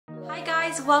Hi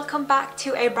guys, welcome back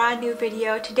to a brand new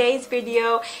video. Today's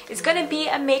video is gonna be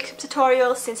a makeup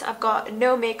tutorial since I've got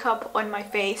no makeup on my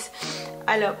face.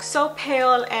 I look so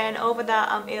pale and over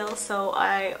that I'm ill, so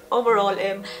I overall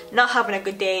am not having a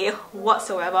good day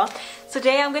whatsoever. So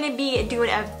today I'm gonna be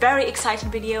doing a very exciting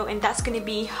video, and that's gonna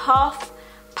be half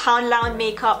Poundland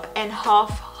makeup and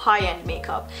half high-end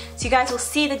makeup. So you guys will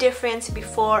see the difference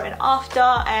before and after,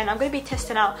 and I'm gonna be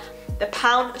testing out the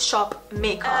Pound Shop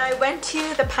makeup. I went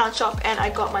to the Pound Shop and I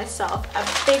got myself a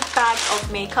big bag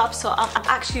of makeup, so I'm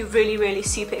actually really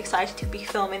super excited to be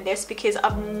filming this because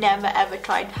I've never ever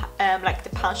tried like the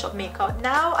Pound Shop makeup.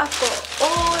 Now I've got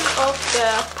all of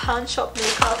the Pound Shop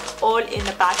makeup all in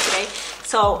the bag today,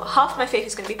 so half my face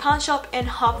is going to be Pound Shop and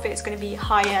half of it is going to be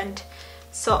high-end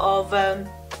sort of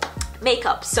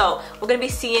makeup. So we're going to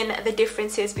be seeing the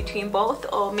differences between both,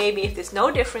 or maybe if there's no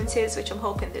differences, which I'm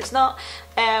hoping there's not,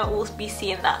 we'll be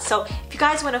seeing that. So if you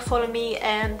guys want to follow me,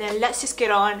 and then let's just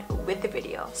get on with the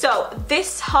video. So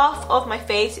this half of my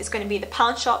face is going to be the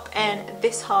Pound Shop and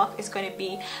this half is going to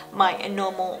be my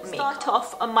normal makeup. Start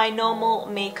off on my normal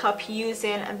makeup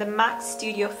using the MAC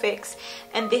Studio Fix,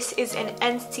 and this is an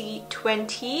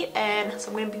NC20, and so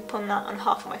I'm going to be putting that on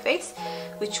half of my face,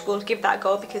 which will give that a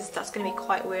go because that's going to be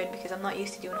quite weird because I'm not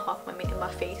used to doing half my makeup in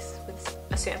my face with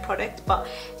a certain product, but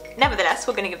nevertheless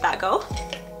we're going to give that a go.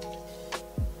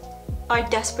 I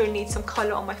desperately need some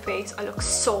colour on my face. I look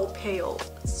so pale,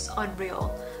 it's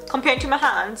unreal. Compared to my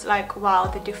hands, like wow,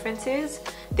 the differences.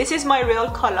 This is my real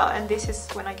colour and this is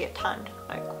when I get tanned,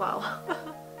 like wow.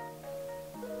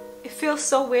 It feels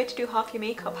so weird to do half your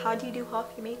makeup. How do you do half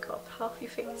your makeup, half your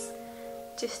face?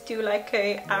 Just do like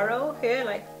a arrow here,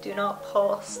 like do not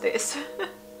pass this.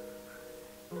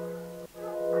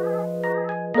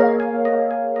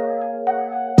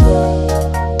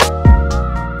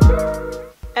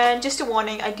 And just a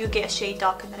warning, I do get a shade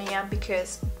darker than I am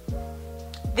because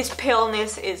this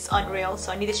paleness is unreal,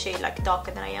 so I need a shade like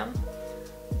darker than I am.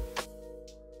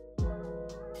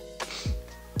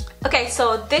 Okay,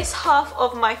 so this half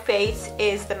of my face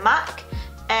is the MAC,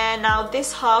 and now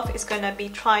this half is gonna be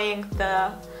trying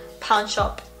the Pound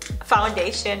Shop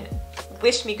foundation.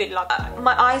 Wish me good luck.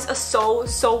 My eyes are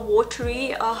so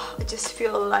watery. I just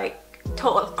feel like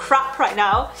total crap right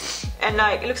now, and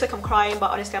like it looks like I'm crying,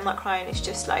 but honestly I'm not crying. It's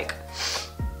just like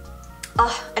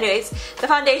anyways, the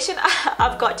foundation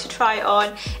I've got to try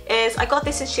on is, I got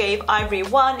this in shade Ivory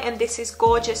 1, and this is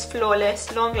gorgeous,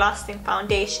 flawless, long-lasting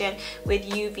foundation with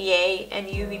UVA and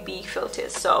UVB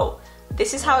filters. So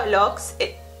this is how it looks.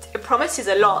 It promises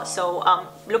a lot, so I'm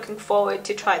looking forward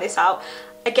to try this out.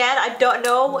 Again, I don't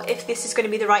know if this is going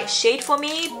to be the right shade for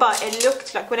me, but it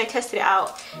looked like when I tested it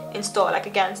out in store, like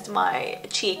against my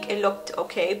cheek, it looked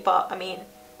okay, but I mean,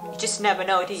 you just never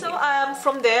know, do you? So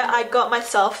from there, I got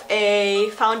myself a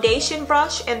foundation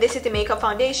brush, and this is the makeup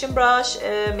foundation brush,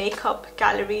 makeup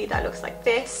gallery that looks like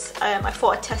this. I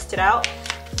thought I'd test it out,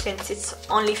 since it's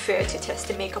only fair to test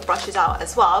the makeup brushes out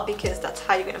as well, because that's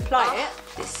how you're going to apply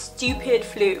it. This stupid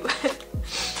flu.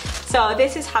 So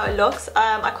this is how it looks.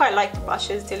 I quite like the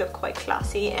brushes, they look quite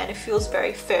classy and it feels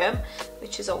very firm,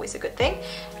 which is always a good thing.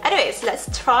 Anyways,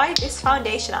 let's try this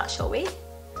foundation out, shall we?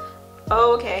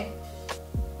 Oh, okay.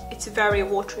 It's very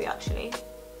watery actually.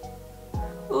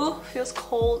 Ooh, feels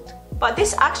cold. But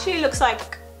this actually looks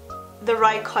like the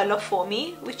right colour for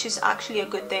me, which is actually a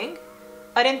good thing.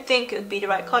 I didn't think it would be the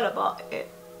right colour, but it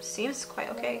seems quite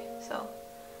okay, so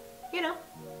you know,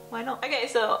 why not? Okay,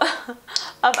 so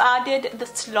I've added the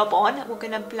slub on. We're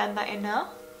gonna blend that in now.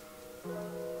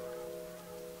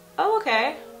 Oh,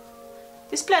 okay.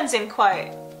 This blends in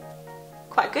quite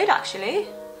good actually.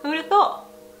 Who would have thought?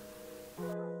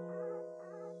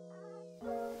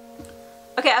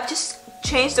 Okay, I've just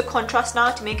changed the contrast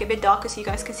now to make it a bit darker so you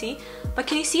guys can see. But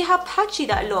can you see how patchy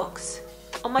that looks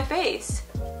on my face?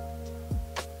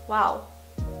 Wow.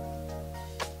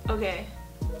 Okay.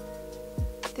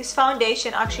 This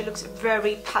foundation actually looks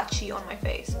very patchy on my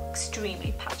face.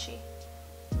 Extremely patchy.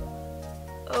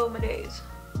 Oh my days.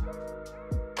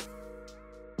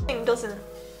 Thing doesn't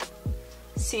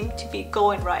seem to be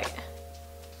going right.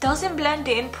 Doesn't blend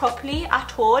in properly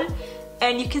at all.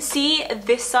 And you can see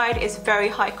this side is very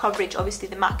high coverage. Obviously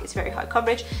the MAC is very high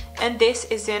coverage. And this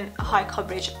isn't high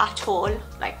coverage at all.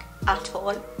 Like at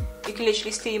all. You can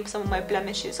literally see some of my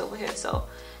blemishes over here. So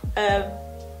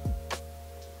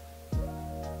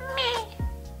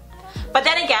but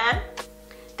then again,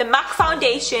 the MAC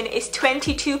foundation is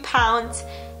 £22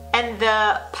 and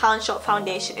the Pound Shop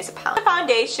foundation is £1. The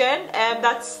foundation,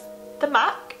 that's the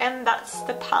MAC and that's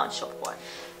the Pound Shop one.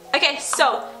 Okay,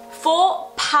 so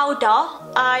for powder,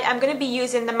 I am going to be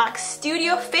using the MAC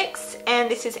Studio Fix, and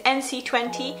this is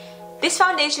NC20, This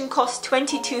foundation cost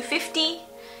 $22.50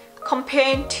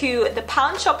 compared to the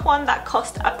Pound Shop one that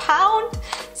cost £1.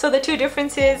 So the two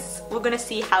differences, we're gonna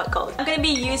see how it goes. I'm gonna be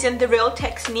using the Real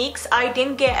Techniques. I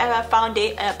didn't get a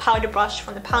powder brush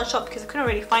from the Pound Shop because I couldn't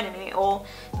really find any, or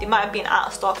they might have been out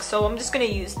of stock. So I'm just gonna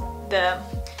use the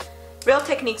Real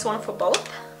Techniques one for both.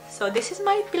 So this is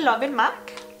my beloved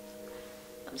MAC.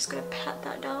 I'm just gonna pat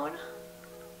that down.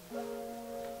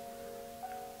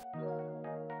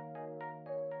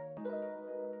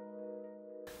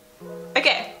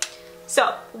 Okay,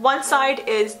 so one side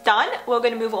is done. We're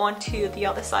gonna move on to the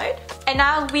other side. And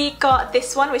now we got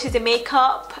this one, which is a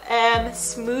makeup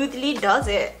Smoothly Does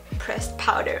It pressed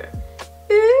powder.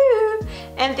 Ooh.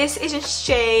 And this is in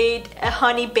shade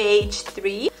Honey Beige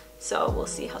 3. So we'll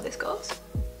see how this goes.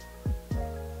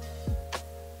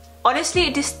 Honestly,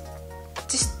 it just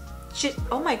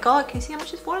oh my god, can you see how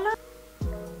much is falling out?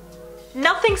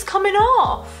 Nothing's coming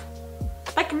off.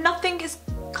 Like nothing is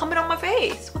coming on my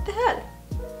face. What the hell?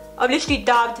 I've literally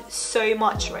dabbed so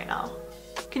much right now.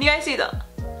 Can you guys see that?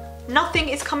 Nothing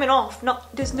is coming off.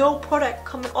 There's no product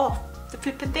coming off the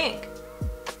flipping thing.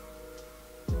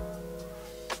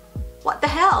 What the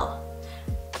hell?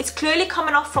 It's clearly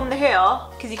coming off from the hair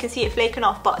because you can see it flaking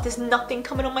off, but there's nothing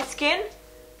coming on my skin.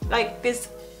 Like this.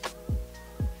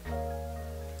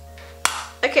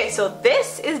 Okay, so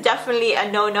this is definitely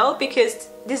a no-no because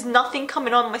there's nothing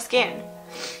coming on my skin.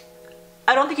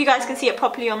 I don't think you guys can see it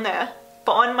properly on there,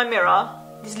 but on my mirror,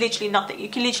 there's literally nothing. You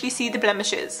can literally see the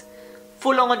blemishes,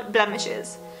 full-on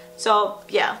blemishes. So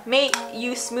yeah, mate,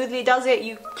 you Smoothly Does It.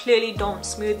 You clearly don't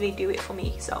smoothly do it for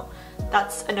me, so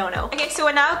that's a no-no. Okay, so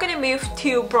we're now gonna move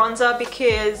to bronzer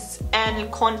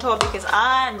and contour because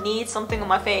I need something on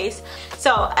my face.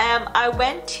 So I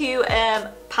went to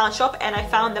Pound Shop and I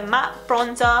found the matte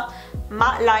bronzer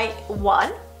Matte Light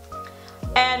 1.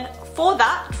 And for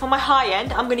that, for my high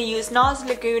end, I'm going to use NARS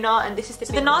Laguna, and this is the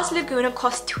NARS Laguna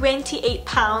cost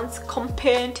 £28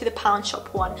 compared to the Pound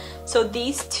Shop one. So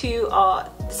these two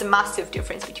there's a massive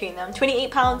difference between them. £28,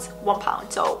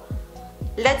 £1. So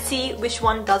let's see which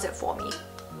one does it for me.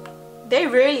 They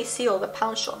really seal the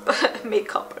Pound Shop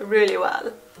makeup really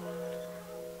well.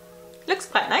 Looks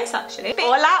quite nice actually.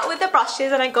 All out with the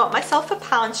brushes, and I got myself a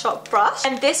Pound Shop brush.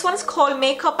 And this one's called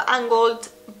Makeup Angled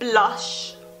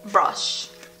Blush Brush.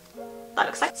 That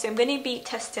looks like. So I'm going to be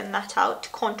testing that out to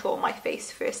contour my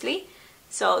face firstly.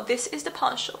 So this is the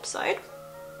Pound Shop side.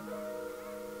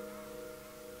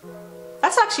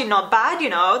 That's actually not bad, you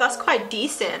know. That's quite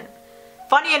decent.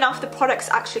 Funny enough, the product's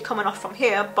actually coming off from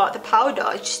here, but the powder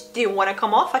just didn't want to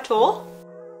come off at all.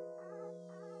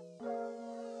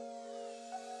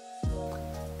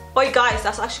 Oh guys,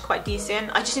 that's actually quite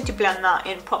decent. I just need to blend that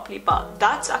in properly, but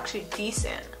that's actually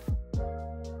decent.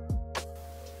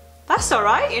 That's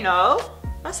alright, you know.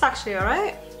 That's actually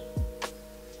alright.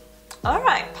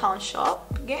 Alright, Pound Shop,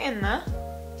 get in there.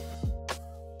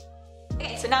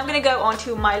 Okay, so now I'm going to go on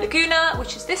to my Laguna,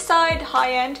 which is this side,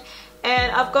 high end.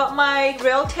 And I've got my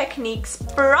Real Techniques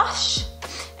brush.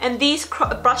 And these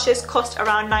brushes cost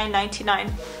around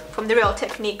 $9.99 from the Real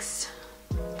Techniques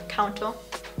counter.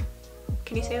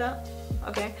 Can you say that?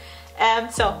 Okay.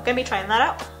 So I'm going to be trying that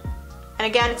out. And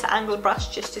again, it's an angled brush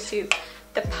just to suit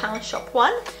the Pound Shop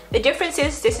one. The difference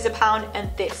is this is £1 and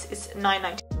this is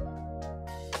 $9.99.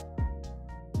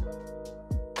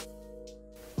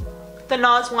 The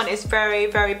NARS one is very,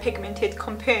 very pigmented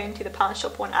compared to the Pound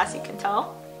Shop one, as you can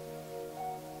tell.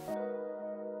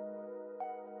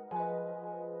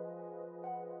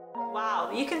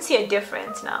 Wow, you can see a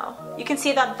difference now. You can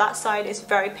see that that side is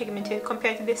very pigmented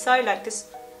compared to this side, like this.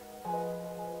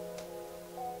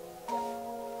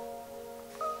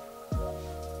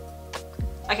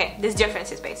 Okay, there's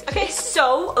differences basically. Okay,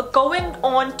 so going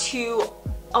on to,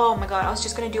 oh my god, I was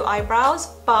just gonna do eyebrows,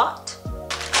 but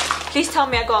please tell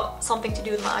me I got something to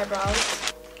do with my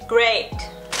eyebrows. Great.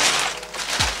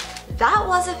 That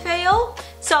was a fail.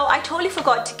 So I totally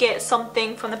forgot to get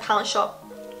something from the Pound Shop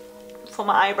for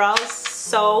my eyebrows,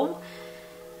 so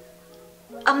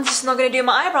I'm just not gonna do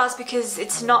my eyebrows because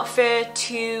it's not fair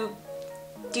to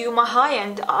do my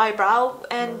high-end eyebrow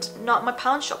and not my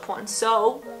Pound Shop one.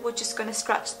 So we're just gonna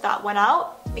scratch that one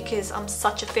out because I'm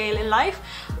such a fail in life.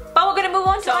 But we're gonna move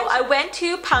on to I went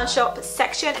to Pound Shop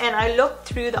section and I looked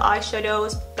through the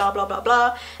eyeshadows, blah blah blah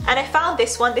blah, and I found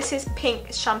this one. This is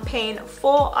Pink Champagne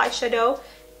 4 eyeshadow,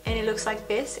 and it looks like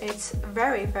this. It's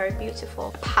very, very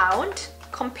beautiful. £1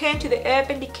 compared to the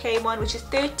Urban Decay one, which is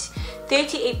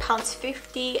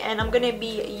 £38.50, and I'm gonna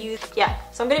be using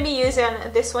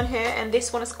this one here, and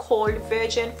this one is called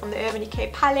Virgin from the Urban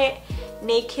Decay palette,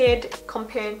 Naked,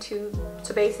 compared to,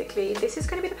 so basically this is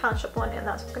gonna be the Pound Shop one, and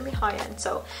that's gonna be high end.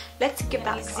 So let's give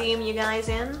that zoom you guys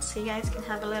in so you guys can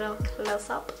have a little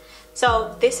close up.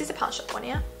 So this is the Pound Shop one,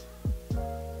 yeah.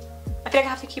 I feel like I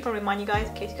have to keep on reminding you guys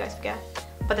in case you guys forget,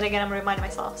 but then again I'm reminding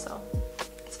myself, so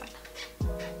it's fine.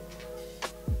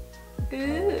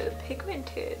 Ooh,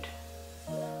 pigmented.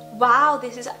 Wow,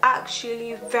 this is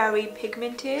actually very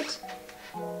pigmented.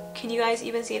 Can you guys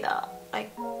even see that? Like,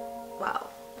 wow,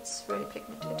 it's really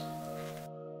pigmented.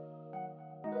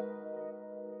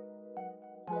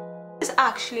 It's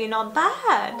actually not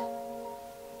bad.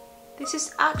 This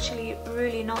is actually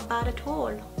really not bad at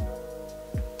all.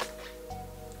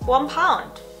 £1.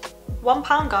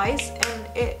 £1 guys,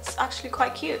 and it's actually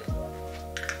quite cute.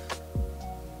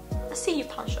 I see you,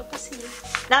 Pound Shop, I see you.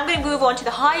 Now I'm going to move on to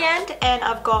the high end, and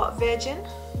I've got Virgin.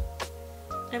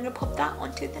 And I'm going to pop that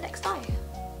onto the next eye.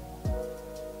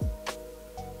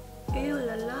 Ew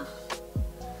la la.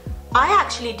 I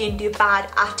actually didn't do bad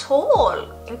at all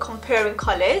in comparing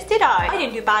colours, did I? I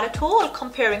didn't do bad at all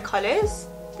comparing colours.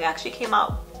 They actually came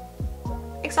out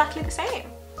exactly the same.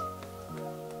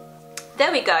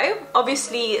 There we go.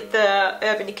 Obviously the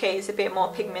Urban Decay is a bit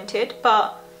more pigmented,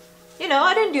 but you know,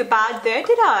 I didn't do bad there,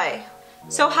 did I?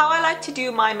 So how I like to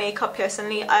do my makeup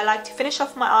personally, I like to finish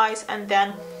off my eyes and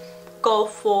then go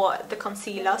for the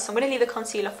concealer. So I'm going to leave the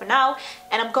concealer for now,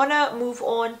 and I'm going to move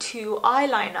on to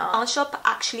eyeliner. Pound Shop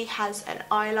actually has an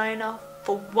eyeliner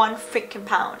for £1 freaking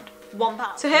pound.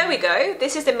 £1. So here we go.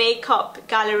 This is the Makeup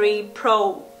Gallery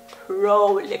Pro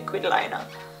liquid liner.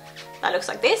 That looks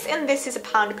like this, and this is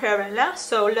 £1 per liner,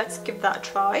 so let's give that a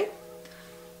try.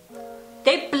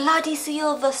 They bloody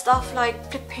seal the stuff like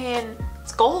flipping,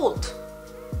 it's gold.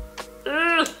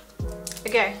 Ugh.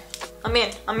 Okay, I'm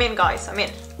in guys, I'm in.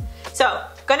 So,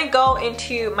 gonna go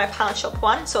into my Pound Shop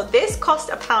one. So this cost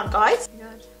 £1 guys.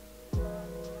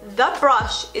 The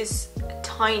brush is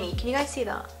tiny, can you guys see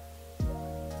that?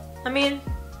 I mean,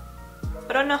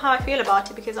 I don't know how I feel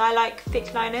about it because I like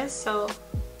thick liners, so.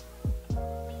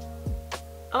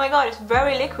 Oh my god, it's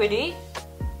very liquidy.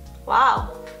 Wow.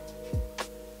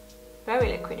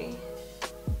 Very liquidy.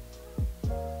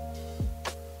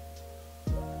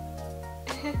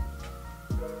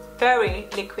 Very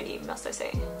liquidy, must I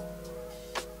say.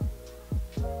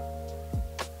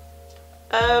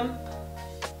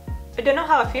 I don't know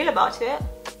how I feel about it.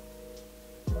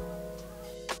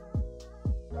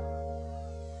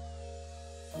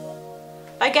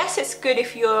 I guess it's good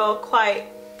if you're quite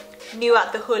new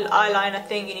at the whole eyeliner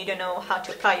thing and you don't know how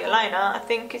to apply your liner. I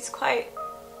think it's quite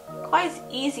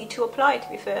easy to apply, to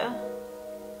be fair,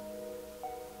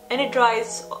 and it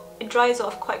dries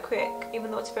off quite quick, even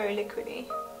though it's very liquidy.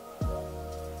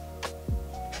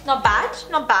 Not bad,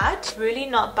 not bad. Really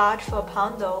not bad for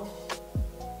 £1 though.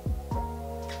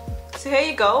 So here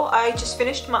you go. I just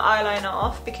finished my eyeliner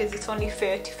off because it's only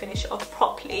fair to finish it off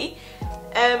properly.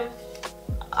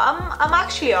 I'm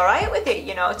actually alright with it,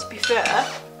 you know, to be fair.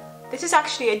 This is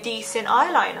actually a decent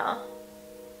eyeliner.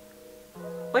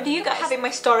 What do you guys have in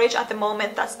my storage at the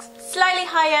moment that's slightly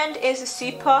high end is a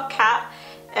Super Cat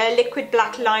liquid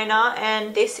black liner,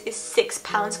 and this is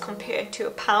 £6 compared to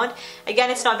 £1. Again,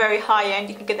 it's not very high end,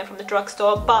 you can get them from the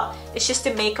drugstore, but it's just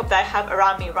the makeup that I have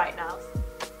around me right now.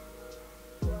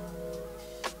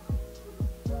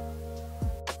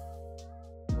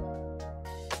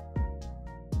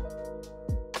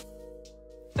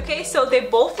 Okay, so they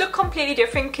both look completely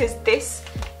different because this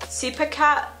Super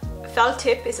Cat felt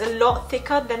tip is a lot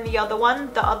thicker than the other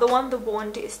one. The other one, the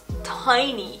wand, is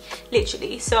tiny,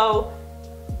 literally. So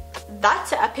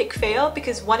that's an epic fail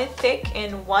because one is thick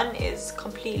and one is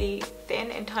completely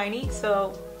thin and tiny.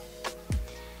 So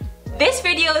this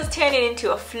video is turning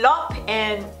into a flop,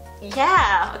 and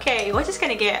yeah, okay, we're just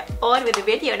gonna get on with the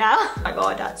video now. Oh my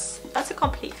god, that's a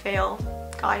complete fail,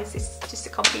 guys. It's just a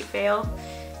complete fail.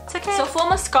 It's okay. So for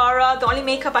mascara, the only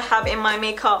makeup I have in my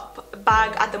makeup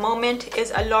bag at the moment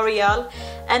is a L'Oreal,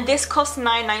 and this costs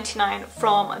 $9.99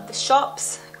 from the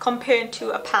shops compared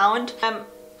to £1.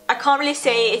 I can't really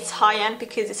say it's high-end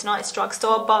because it's not a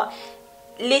drugstore, but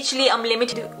literally I'm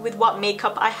limited with what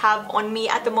makeup I have on me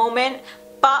at the moment,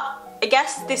 but I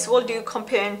guess this will do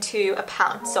compared to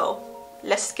 £1, so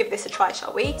let's give this a try,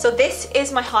 shall we? So this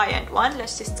is my high-end one.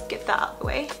 Let's just get that out of the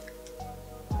way.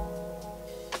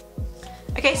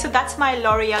 Okay, so that's my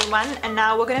L'Oreal one, and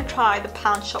now we're gonna try the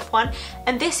Pound Shop one,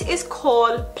 and this is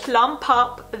called Plump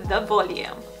Up the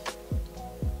Volume.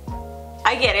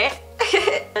 I get it.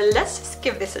 Let's just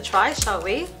give this a try, shall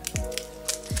we?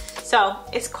 So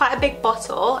it's quite a big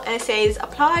bottle, and it says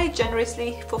apply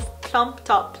generously for plump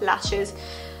top lashes.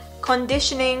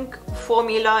 Conditioning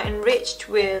formula enriched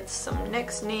with some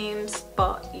next names,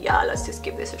 but yeah, let's just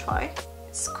give this a try.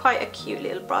 It's quite a cute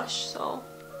little brush, so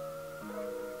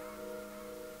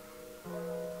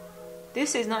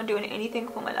this is not doing anything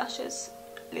for my lashes,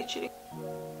 literally.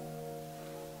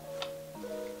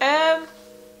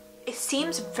 It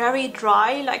seems very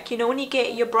dry, like, you know, when you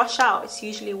get your brush out it's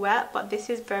usually wet, but this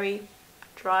is very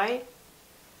dry.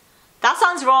 That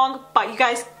sounds wrong, but you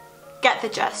guys get the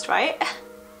gist, right?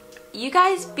 You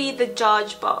guys be the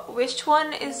judge, but which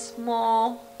one is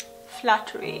more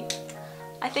flattery?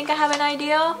 I think I have an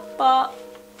idea, but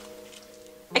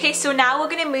okay, so now we're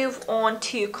gonna move on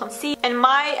to concealer. And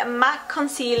my MAC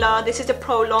concealer, this is the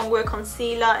Pro Longwear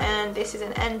concealer, and this is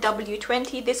an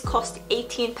NW20. This cost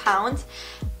 £18,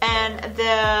 and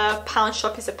the pound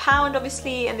shop is £1,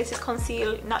 obviously, and this is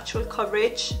Conceal Natural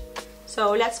Coverage.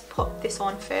 So let's put this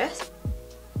on first.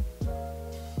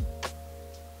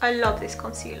 I love this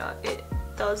concealer. It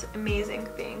does amazing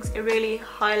things. It really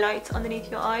highlights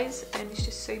underneath your eyes, and it's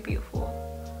just so beautiful.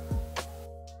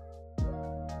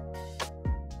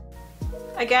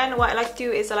 Again, what I like to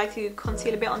do is I like to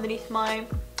conceal a bit underneath my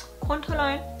contour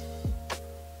line.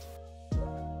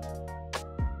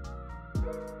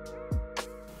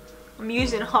 I'm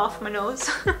using half my nose.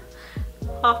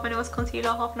 Half my nose concealer,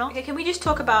 half not. Okay, can we just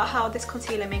talk about how this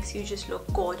concealer makes you just look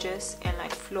gorgeous and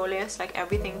like flawless, like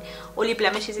everything, all your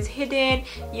blemishes is hidden,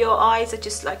 your eyes are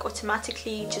just like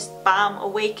automatically just bam,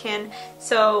 awaken.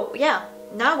 So yeah,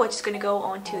 now we're just gonna go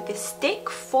on to this stick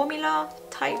formula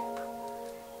type.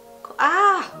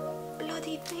 Ah,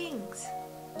 bloody things.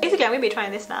 Basically, I'm gonna be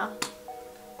trying this now.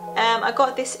 I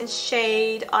got this in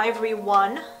shade Ivory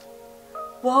 1.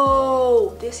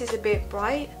 Whoa, this is a bit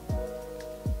bright.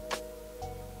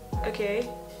 Okay,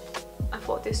 I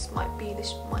thought this might be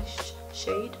my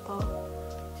shade, but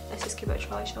let's just give it a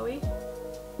try, shall we?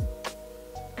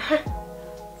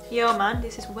 Yeah, man,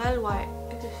 this is well white.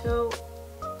 This is so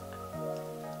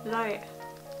light.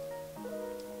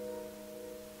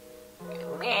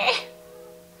 Meh.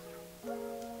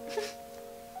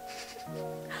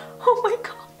 Oh my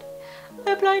god,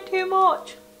 I applied too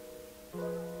much.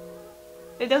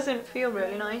 It doesn't feel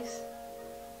really nice.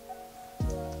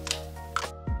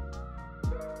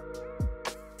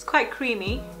 It's quite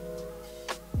creamy,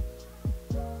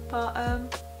 but I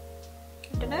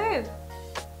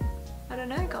don't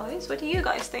know guys, what do you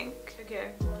guys think?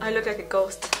 Okay, I look like a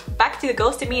ghost. Back to the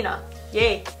ghost Amina,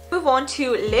 yay. Move on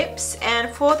to lips,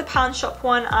 and for the pound shop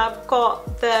one I've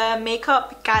got the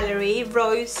Makeup Gallery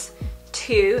Rose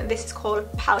 2. This is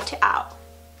called Pout It Out.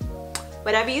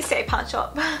 Whatever you say, pound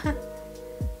shop.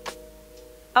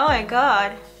 Oh my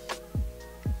god.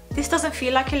 This doesn't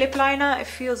feel like a lip liner, it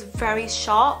feels very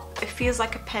sharp. It feels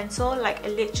like a pencil, like a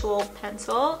literal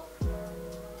pencil.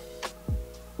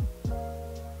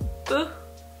 Ooh.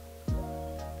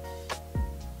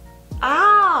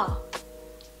 Ah!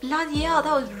 Bloody hell,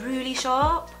 that was really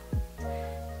sharp.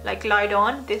 Like glide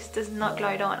on, this does not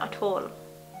glide on at all.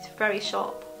 It's very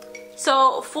sharp.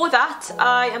 So for that,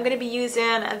 I am going to be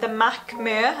using the MAC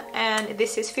mirror, and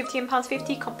this is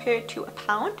 £15.50 compared to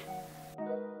 £1.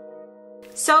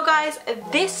 So guys,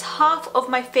 this half of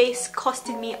my face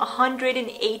costed me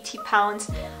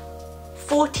 £180,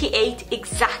 48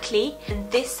 exactly,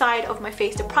 and this side of my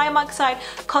face, the Primark side,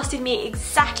 costed me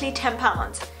exactly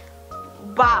 £10.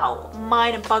 Wow,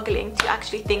 mind-boggling to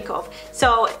actually think of.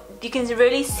 So you can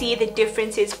really see the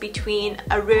differences between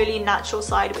a really natural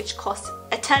side which costs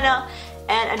a tenner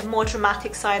and a more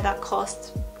dramatic side that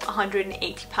costs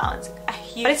 £180. I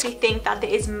honestly think that there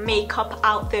is makeup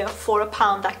out there for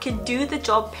 £1 that can do the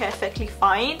job perfectly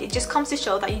fine. It just comes to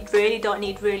show that you really don't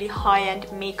need really high-end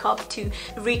makeup to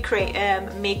recreate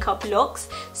makeup looks.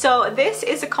 So this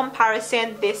is a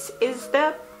comparison. This is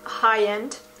the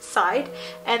high-end side,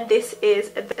 and this is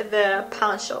the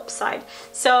pound shop side.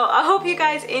 So I hope you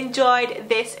guys enjoyed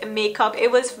this makeup. It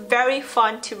was very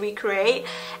fun to recreate.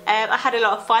 I had a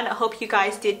lot of fun. I hope you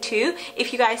guys did too.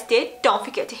 If you guys did, don't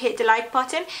forget to hit the like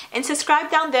button and subscribe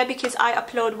down there, because I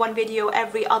upload one video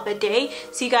every other day,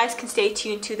 so you guys can stay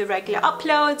tuned to the regular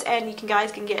uploads, and you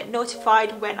guys can get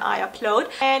notified when I upload.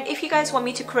 And if you guys want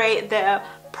me to create the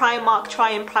try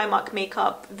and Primark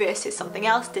makeup versus something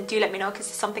else, then do let me know, because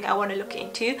it's something I want to look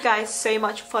into. Thank you guys so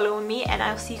much for following me, and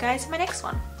I'll see you guys in my next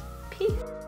one.